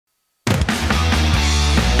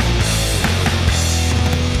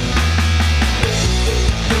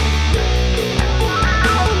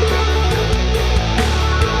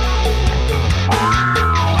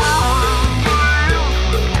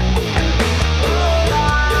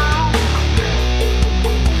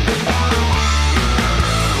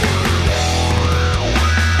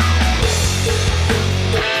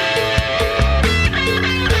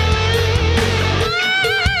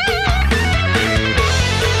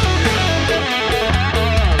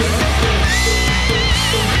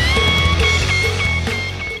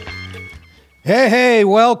Hey,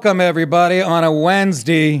 welcome everybody on a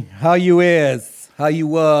Wednesday. How you is, how you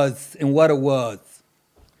was, and what it was.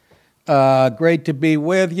 Great to be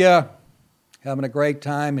with you. Having a great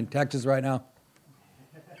time in Texas right now.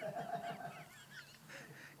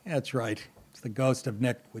 That's right. It's the ghost of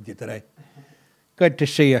Nick with you today. Good to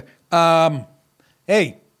see you.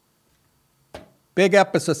 Hey, big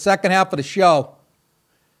episode, second half of the show.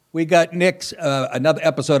 We got Nick's, another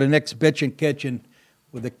episode of Nick's Bitchin' Kitchen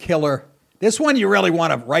with a killer. This one you really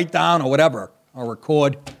want to write down or whatever, or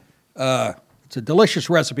record. It's a delicious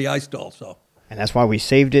recipe I stole, so. And that's why we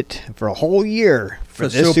saved it for a whole year for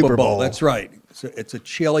this Super Bowl. That's right. It's a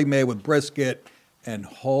chili made with brisket, and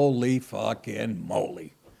holy fucking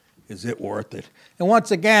moly, is it worth it. And once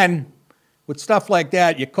again, with stuff like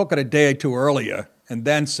that, you cook it a day or two earlier and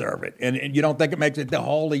then serve it. And you don't think it makes it,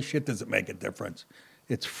 holy shit, does it make a difference.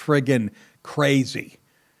 It's friggin' crazy,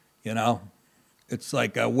 you know? It's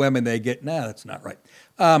like women, they get, nah, that's not right.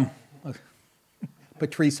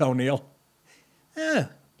 Patrice O'Neill.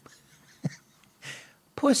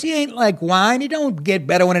 Pussy ain't like wine. You don't get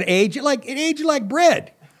better when it ages like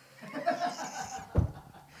bread.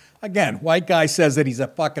 Again, white guy says that he's a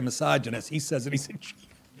fucking misogynist. He says that he's a genius.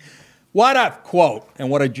 What a quote, and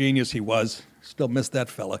what a genius he was. Still miss that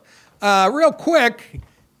fella. Real quick,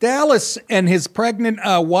 Dallas and his pregnant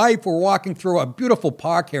wife were walking through a beautiful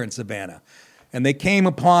park here in Savannah. And they came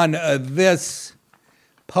upon this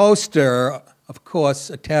poster, of course,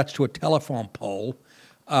 attached to a telephone pole.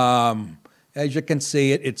 As you can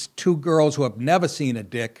see, it's two girls who have never seen a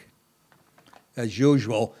dick, as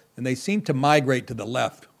usual, and they seem to migrate to the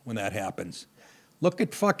left when that happens. Look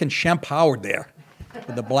at fucking Shemp Howard there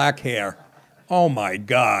with the black hair. Oh, my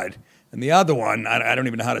God. And the other one, I don't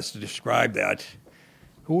even know how to describe that.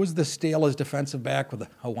 Who was the Steelers defensive back with the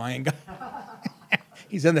Hawaiian guy?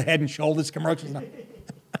 He's in the Head and Shoulders commercials now.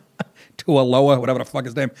 Tualoa, whatever the fuck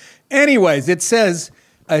his name. Anyways, it says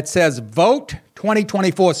vote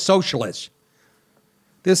 2024 socialist.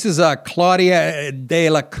 This is Claudia de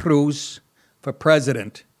la Cruz for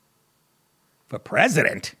president. For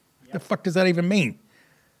president? Yep. The fuck does that even mean?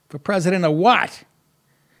 For president of what?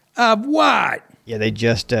 Of what? Yeah, they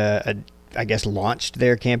just, I guess, launched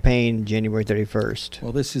their campaign January 31st.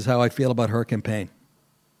 Well, this is how I feel about her campaign.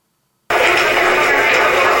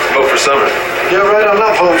 Vote for Summer. Yeah, right, I'm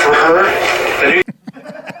not voting for her.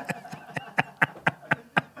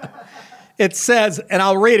 It says, and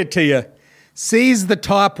I'll read it to you, seize the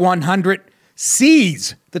top 100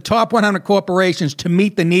 corporations to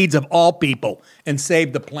meet the needs of all people and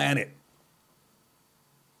save the planet.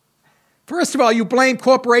 First of all, you blame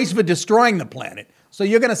corporations for destroying the planet. So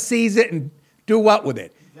you're going to seize it and do what with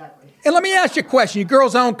it? Exactly. And let me ask you a question. You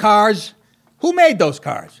girls own cars. Who made those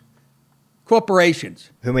cars?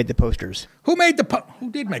 Corporations. Who made the posters? Who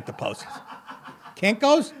did make the posters?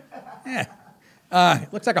 Kinko's? Yeah.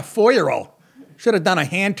 Looks like a 4-year-old. Should have done a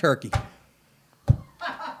hand turkey.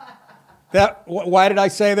 Why did I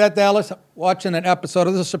say that, Dallas? Watching an episode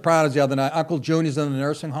of The Sopranos the other night. Uncle Junior's in the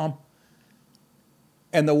nursing home.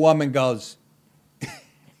 And the woman goes,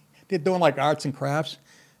 they're doing like arts and crafts.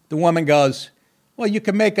 The woman goes, well, you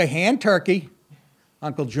can make a hand turkey.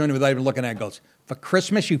 Uncle Junior, without even looking at it, goes, for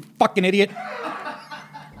Christmas, you fucking idiot.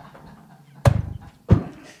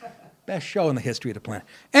 Best show in the history of the planet.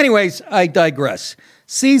 Anyways, I digress.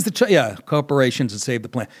 Seize corporations and save the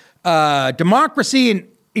planet. Democracy and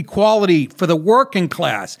equality for the working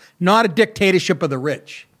class, not a dictatorship of the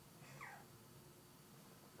rich.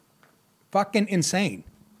 Fucking insane.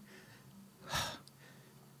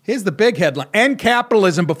 Here's the big headline. End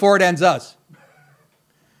capitalism before it ends us.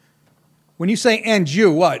 When you say end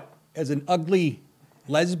you, what? As an ugly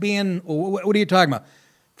lesbian? Or what are you talking about?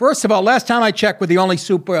 First of all, last time I checked, we're the only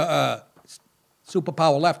superpower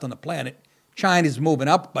left on the planet. China's moving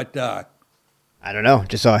up, but... I don't know.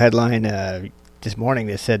 Just saw a headline this morning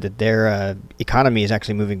that said that their economy is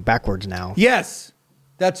actually moving backwards now. Yes,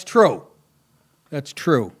 that's true. That's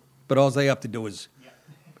true. But all they have to do is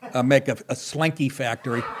make a slinky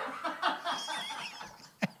factory.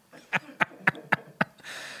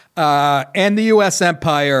 End the U.S.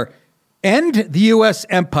 empire. End the U.S.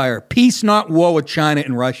 empire. Peace, not war with China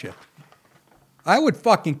and Russia. I would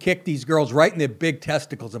fucking kick these girls right in their big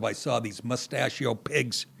testicles if I saw these mustachio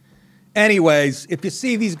pigs. Anyways, if you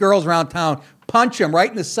see these girls around town, punch them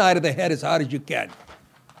right in the side of the head as hard as you can.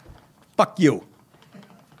 Fuck you.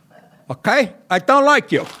 Okay? I don't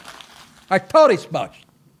like you. I totally smudged.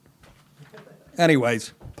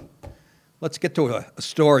 Anyways, let's get to a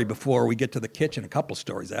story before we get to the kitchen. A couple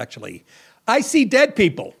stories, actually. I see dead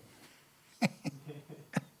people.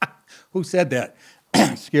 Who said that?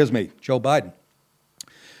 Excuse me, Joe Biden.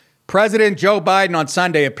 President Joe Biden on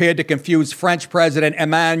Sunday appeared to confuse French President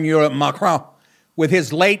Emmanuel Macron with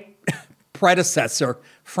his late predecessor,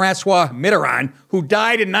 Francois Mitterrand, who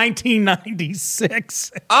died in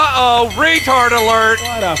 1996. Uh-oh, retard alert.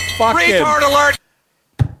 What a fucking... Retard alert.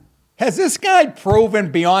 Has this guy proven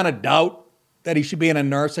beyond a doubt that he should be in a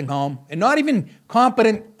nursing home and not even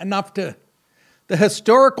competent enough to... The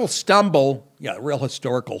historical stumble, yeah, real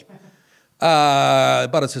historical,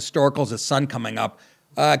 about as historical as the sun coming up,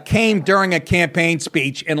 came during a campaign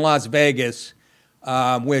speech in Las Vegas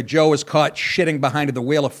where Joe was caught shitting behind the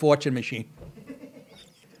Wheel of Fortune machine,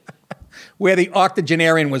 where the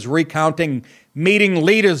octogenarian was recounting meeting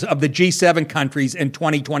leaders of the G7 countries in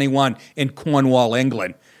 2021 in Cornwall,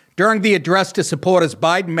 England. During the address to supporters,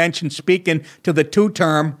 Biden mentioned speaking to the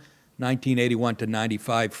two-term 1981 to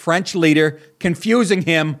 95 French leader, confusing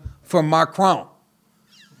him for Macron.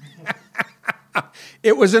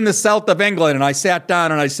 It was in the south of England, and I sat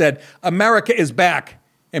down and I said, America is back.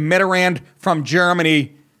 And Mitterrand from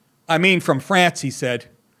from France, he said,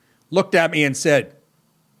 looked at me and said,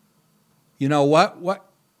 you know what? What?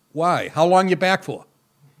 Why? How long you back for?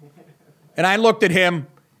 And I looked at him,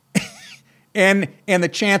 and the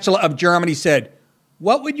Chancellor of Germany said,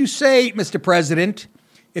 what would you say, Mr. President,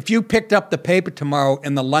 if you picked up the paper tomorrow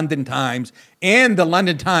in the London Times, and the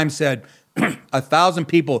London Times said, 1,000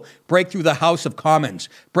 people break through the House of Commons,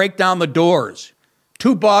 break down the doors.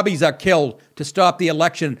 2 bobbies are killed to stop the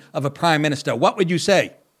election of a prime minister. What would you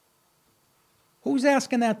say? Who's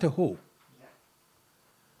asking that to who?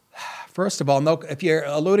 First of all, if you're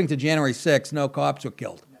alluding to January 6th, no cops were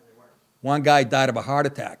killed. One guy died of a heart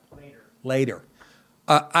attack. Later.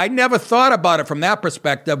 I never thought about it from that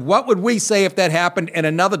perspective. What would we say if that happened in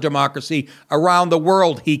another democracy around the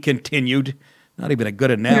world, he continued. Not even a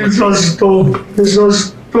good analogy. It's so stupid. It's so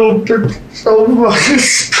stupid. So fucking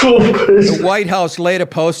stupid. The White House later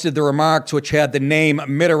posted the remarks, which had the name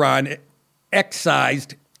Mitterrand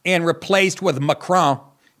excised and replaced with Macron.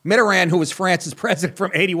 Mitterrand, who was France's president from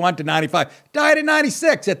 81 to 95, died in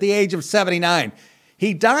 96 at the age of 79.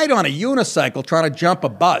 He died on a unicycle trying to jump a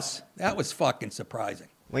bus. That was fucking surprising.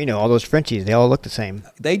 Well, you know, all those Frenchies, they all look the same.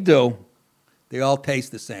 They do. They all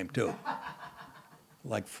taste the same, too.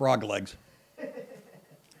 Like frog legs.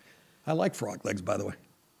 I like frog legs, by the way.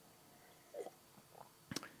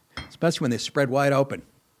 Especially when they're spread wide open.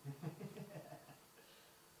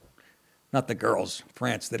 Not the girls.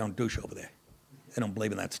 France, they don't douche over there. They don't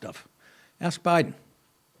believe in that stuff. Ask Biden.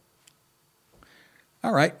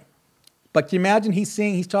 All right. But can you imagine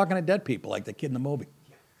he's talking to dead people like the kid in the movie?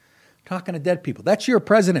 Talking to dead people. That's your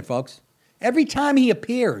president, folks. Every time he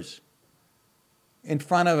appears on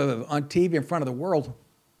TV in front of the world.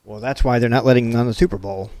 Well, that's why they're not letting him on the Super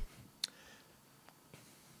Bowl.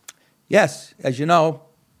 Yes, as you know,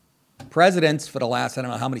 presidents for the last, I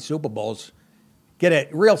don't know how many Super Bowls, get a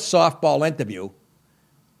real softball interview.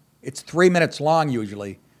 It's 3 minutes long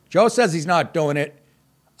usually. Joe says he's not doing it.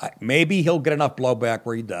 Maybe he'll get enough blowback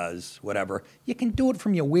where he does, whatever. You can do it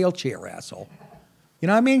from your wheelchair, asshole. You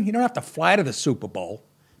know what I mean? You don't have to fly to the Super Bowl.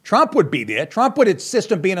 Trump would be there. Trump would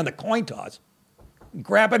insist on being in the coin toss.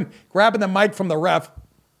 Grabbing the mic from the ref.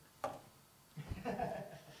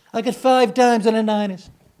 I got 5 times on the Niners.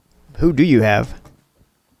 Who do you have?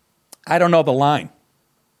 I don't know the line.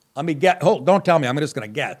 Let me get. Hold, don't tell me. I'm just going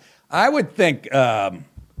to guess. I would think the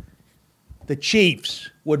Chiefs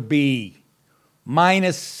would be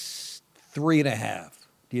 -3.5.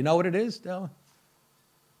 Do you know what it is, Della?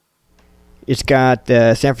 It's got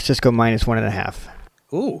San Francisco -1.5.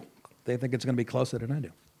 Ooh, they think it's going to be closer than I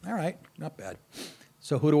do. All right, not bad.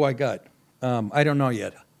 So who do I got? I don't know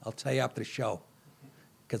yet. I'll tell you after the show.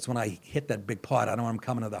 Because when I hit that big pot, I know I'm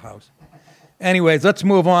coming to the house. Anyways, let's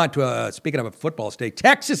move on to, speaking of a football state,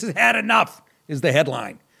 Texas has had enough, is the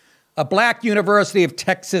headline. A black University of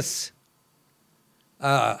Texas,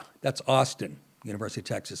 that's Austin, University of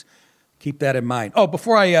Texas. Keep that in mind. Oh,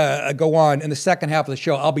 before I go on, in the second half of the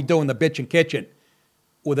show, I'll be doing the Bitchin' Kitchen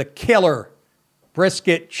with a killer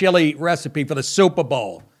brisket chili recipe for the Super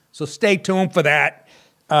Bowl. So stay tuned for that.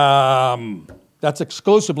 That's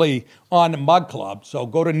exclusively on the Mug Club. So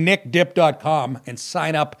go to nickdip.com and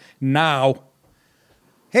sign up now.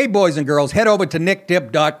 Hey, boys and girls, head over to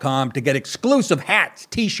nickdip.com to get exclusive hats,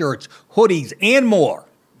 T-shirts, hoodies, and more.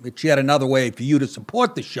 It's yet another way for you to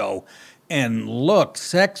support the show and look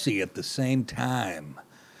sexy at the same time.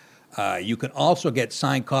 You can also get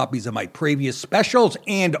signed copies of my previous specials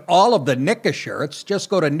and all of the Nicka shirts. Just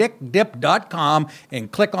go to nickdip.com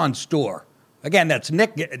and click on store. Again, that's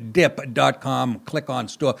nickdip.com. Click on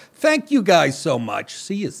store. Thank you guys so much.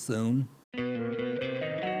 See you soon.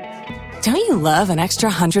 Don't you love an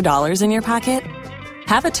extra $100 in your pocket?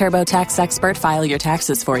 Have a TurboTax expert file your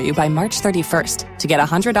taxes for you by March 31st to get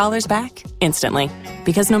 $100 back instantly.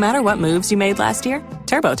 Because no matter what moves you made last year,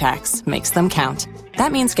 TurboTax makes them count.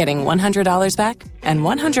 That means getting $100 back and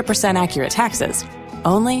 100% accurate taxes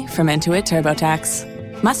only from Intuit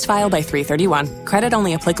TurboTax. Must file by 3/31. Credit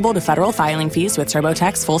only applicable to federal filing fees with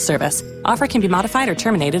TurboTax full service. Offer can be modified or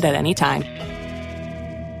terminated at any time.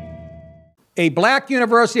 A black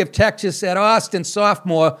University of Texas at Austin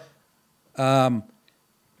sophomore,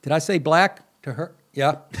 did I say black to her?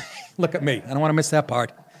 Yeah. Look at me. I don't want to miss that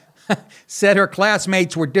part. Said her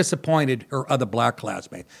classmates were disappointed, her other black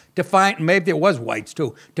classmates, maybe there was whites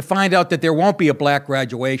too, to find out that there won't be a black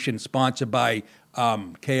graduation sponsored by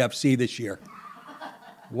KFC this year.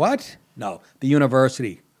 What? No, the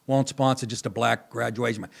university won't sponsor just a black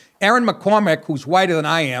graduation. Erin McCormick, who's whiter than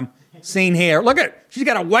I am, seen here. Look at it. She's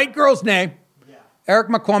got a white girl's name. Yeah. Eric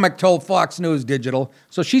McCormick told Fox News Digital.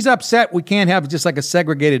 So she's upset we can't have just like a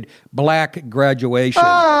segregated black graduation.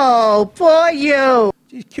 Oh, poor you.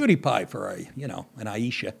 She's cutie pie for an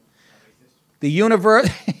Aisha. The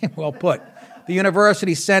well put. The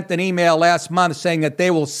university sent an email last month saying that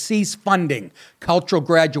they will cease funding cultural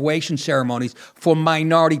graduation ceremonies for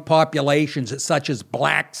minority populations such as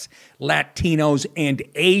blacks, Latinos, and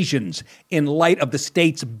Asians in light of the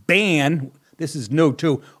state's ban, this is new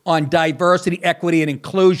too, on diversity, equity, and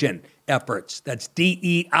inclusion efforts. That's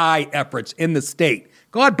DEI efforts in the state.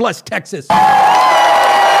 God bless Texas.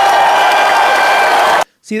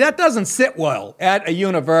 See, that doesn't sit well at a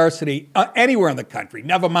university anywhere in the country,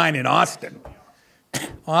 never mind in Austin.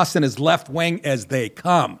 Austin is left-wing as they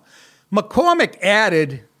come. McCormick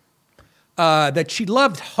added that she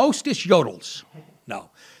loved Hostess yodels.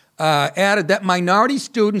 Added that minority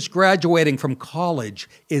students graduating from college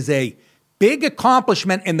is a big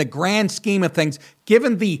accomplishment in the grand scheme of things,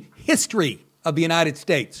 given the history of the United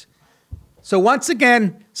States. So once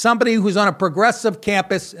again, somebody who's on a progressive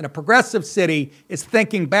campus in a progressive city is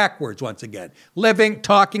thinking backwards once again,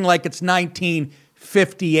 talking like it's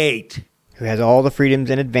 1958. Who has all the freedoms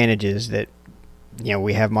and advantages that,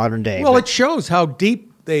 we have modern day. Well, it shows how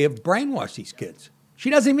deep they have brainwashed these kids. She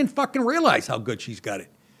doesn't even fucking realize how good she's got it.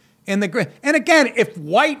 And again,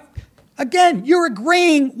 you're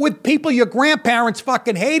agreeing with people your grandparents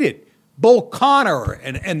fucking hated. Bull Connor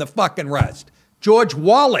and the fucking rest. George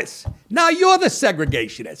Wallace. Now you're the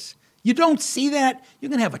segregationist. You don't see that? You're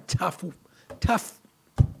going to have a tough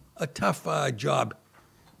job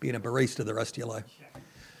being a barista the rest of your life.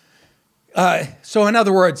 So in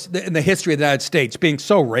other words, in the history of the United States being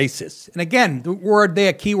so racist. And again,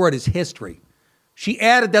 the key word is history. She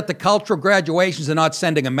added that the cultural graduations are not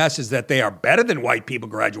sending a message that they are better than white people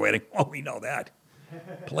graduating. Oh, we know that.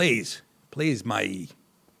 Please,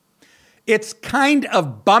 it's kind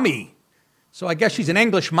of bummy. So I guess she's an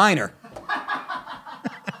English minor.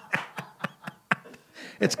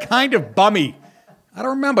 It's kind of bummy. I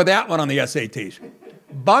don't remember that one on the SATs.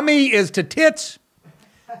 Bummy is to tits.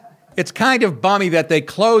 It's kind of bummy that they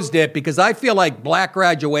closed it because I feel like black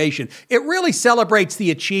graduation, it really celebrates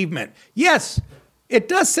the achievement. Yes, it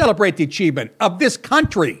does celebrate the achievement of this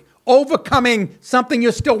country overcoming something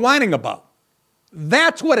you're still whining about.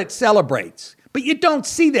 That's what it celebrates. But you don't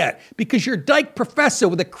see that because your dyke professor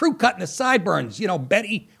with a crew cut and the sideburns,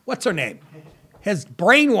 Betty, what's her name, has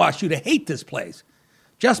brainwashed you to hate this place.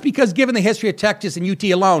 Just because given the history of Texas and UT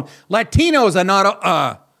alone, Latinos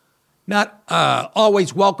are not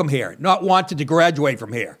always welcome here, not wanted to graduate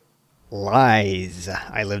from here. Lies.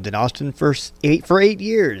 I lived in Austin for 8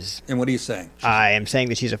 years. And what are you saying? I am saying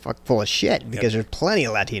that she's a fuck full of shit because there's plenty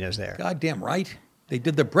of Latinos there. Goddamn right. They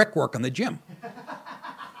did the brickwork on the gym.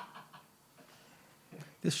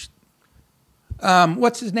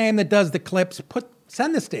 What's his name that does the clips?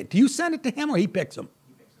 Send this to. Do you send it to him or he picks them?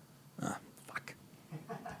 Fuck.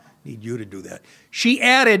 Need you to do that. She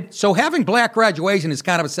added, so having black graduation is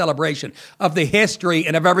kind of a celebration of the history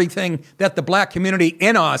and of everything that the black community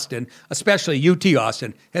in Austin, especially UT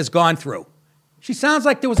Austin, has gone through. She sounds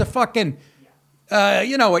like there was a fucking,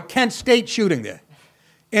 a Kent State shooting there.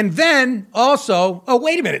 And then also, oh,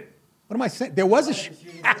 wait a minute. What am I saying? There was a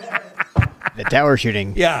The tower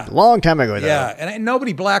shooting. Yeah. A long time ago, though. Yeah, and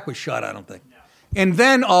nobody black was shot, I don't think. No. And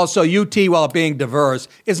then also UT, while being diverse,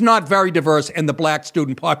 is not very diverse in the black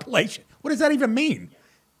student population. What does that even mean?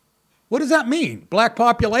 What does that mean? Black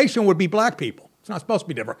population would be black people. It's not supposed to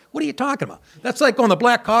be diverse. What are you talking about? That's like going the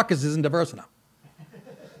Black Caucus isn't diverse enough.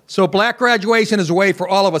 So black graduation is a way for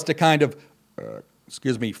all of us to kind of,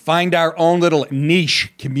 find our own little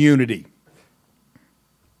niche community.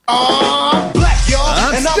 I'm black, y'all.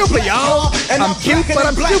 I'm stupid, y'all. I'm cute, but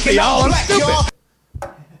I'm stupid, y'all. I'm stupid.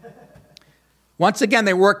 Once again,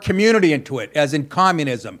 they work community into it, as in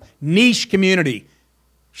communism. Niche community.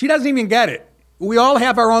 She doesn't even get it. We all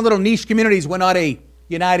have our own little niche communities. We're not a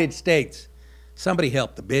United States. Somebody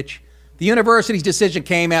help the bitch. The university's decision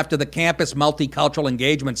came after the Campus Multicultural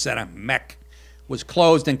Engagement Center, MEC, was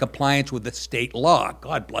closed in compliance with the state law.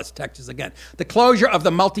 God bless Texas again. The closure of the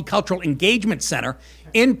Multicultural Engagement Center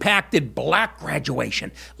impacted Black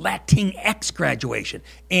graduation, Latinx graduation,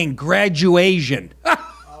 and graduation.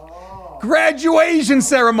 Graduation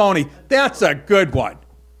ceremony. That's a good one.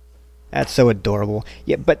 That's so adorable.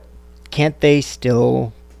 Yeah, but can't they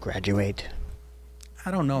still graduate?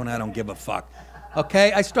 I don't know, and I don't give a fuck.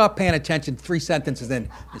 Okay, I stopped paying attention 3 sentences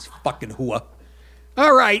in. This fucking hua.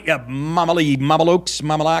 All right,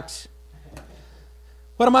 mamalooks.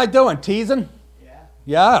 What am I doing? Teasing?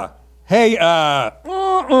 Yeah. Hey,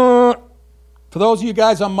 for those of you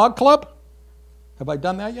guys on Mug Club, have I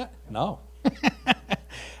done that yet? No.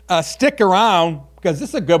 Stick around, because this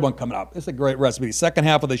is a good one coming up. This is a great recipe. Second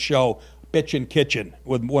half of the show, Bitchin' Kitchen,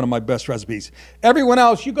 with one of my best recipes. Everyone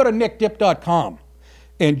else, you go to nickdip.com.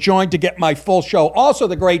 and join to get my full show. Also,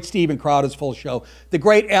 the great Steven Crowder's full show. The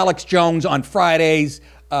great Alex Jones on Fridays.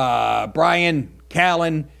 Brian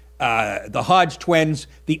Callen, the Hodge twins,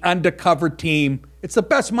 the Undercover team. It's the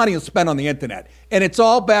best money you'll spend on the internet. And it's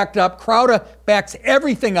all backed up. Crowder backs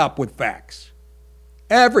everything up with facts.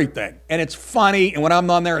 Everything. And it's funny. And when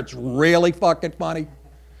I'm on there, it's really fucking funny.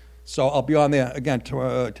 So I'll be on there again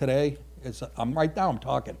today. I'm right now, I'm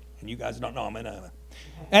talking. And you guys don't know I'm in a...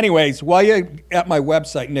 Anyways, while you're at my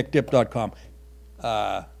website, nickdip.com,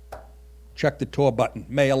 check the tour button.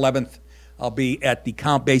 May 11th, I'll be at the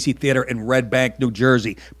Count Basie Theater in Red Bank, New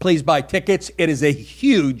Jersey. Please buy tickets. It is a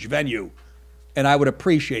huge venue, and I would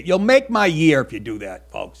appreciate it. You'll make my year if you do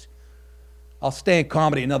that, folks. I'll stay in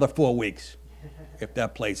comedy another 4 weeks if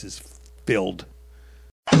that place is filled.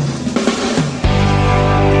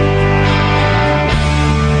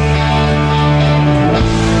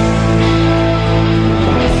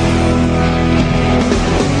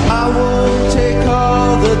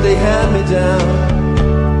 They hand me down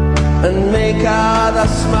and make out I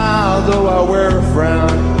smile though I wear a frown,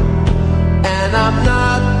 and I'm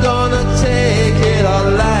not gonna take it all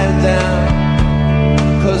lying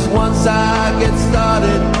down, cause once I get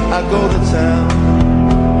started I go to town,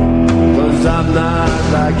 cause I'm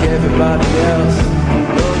not like everybody else.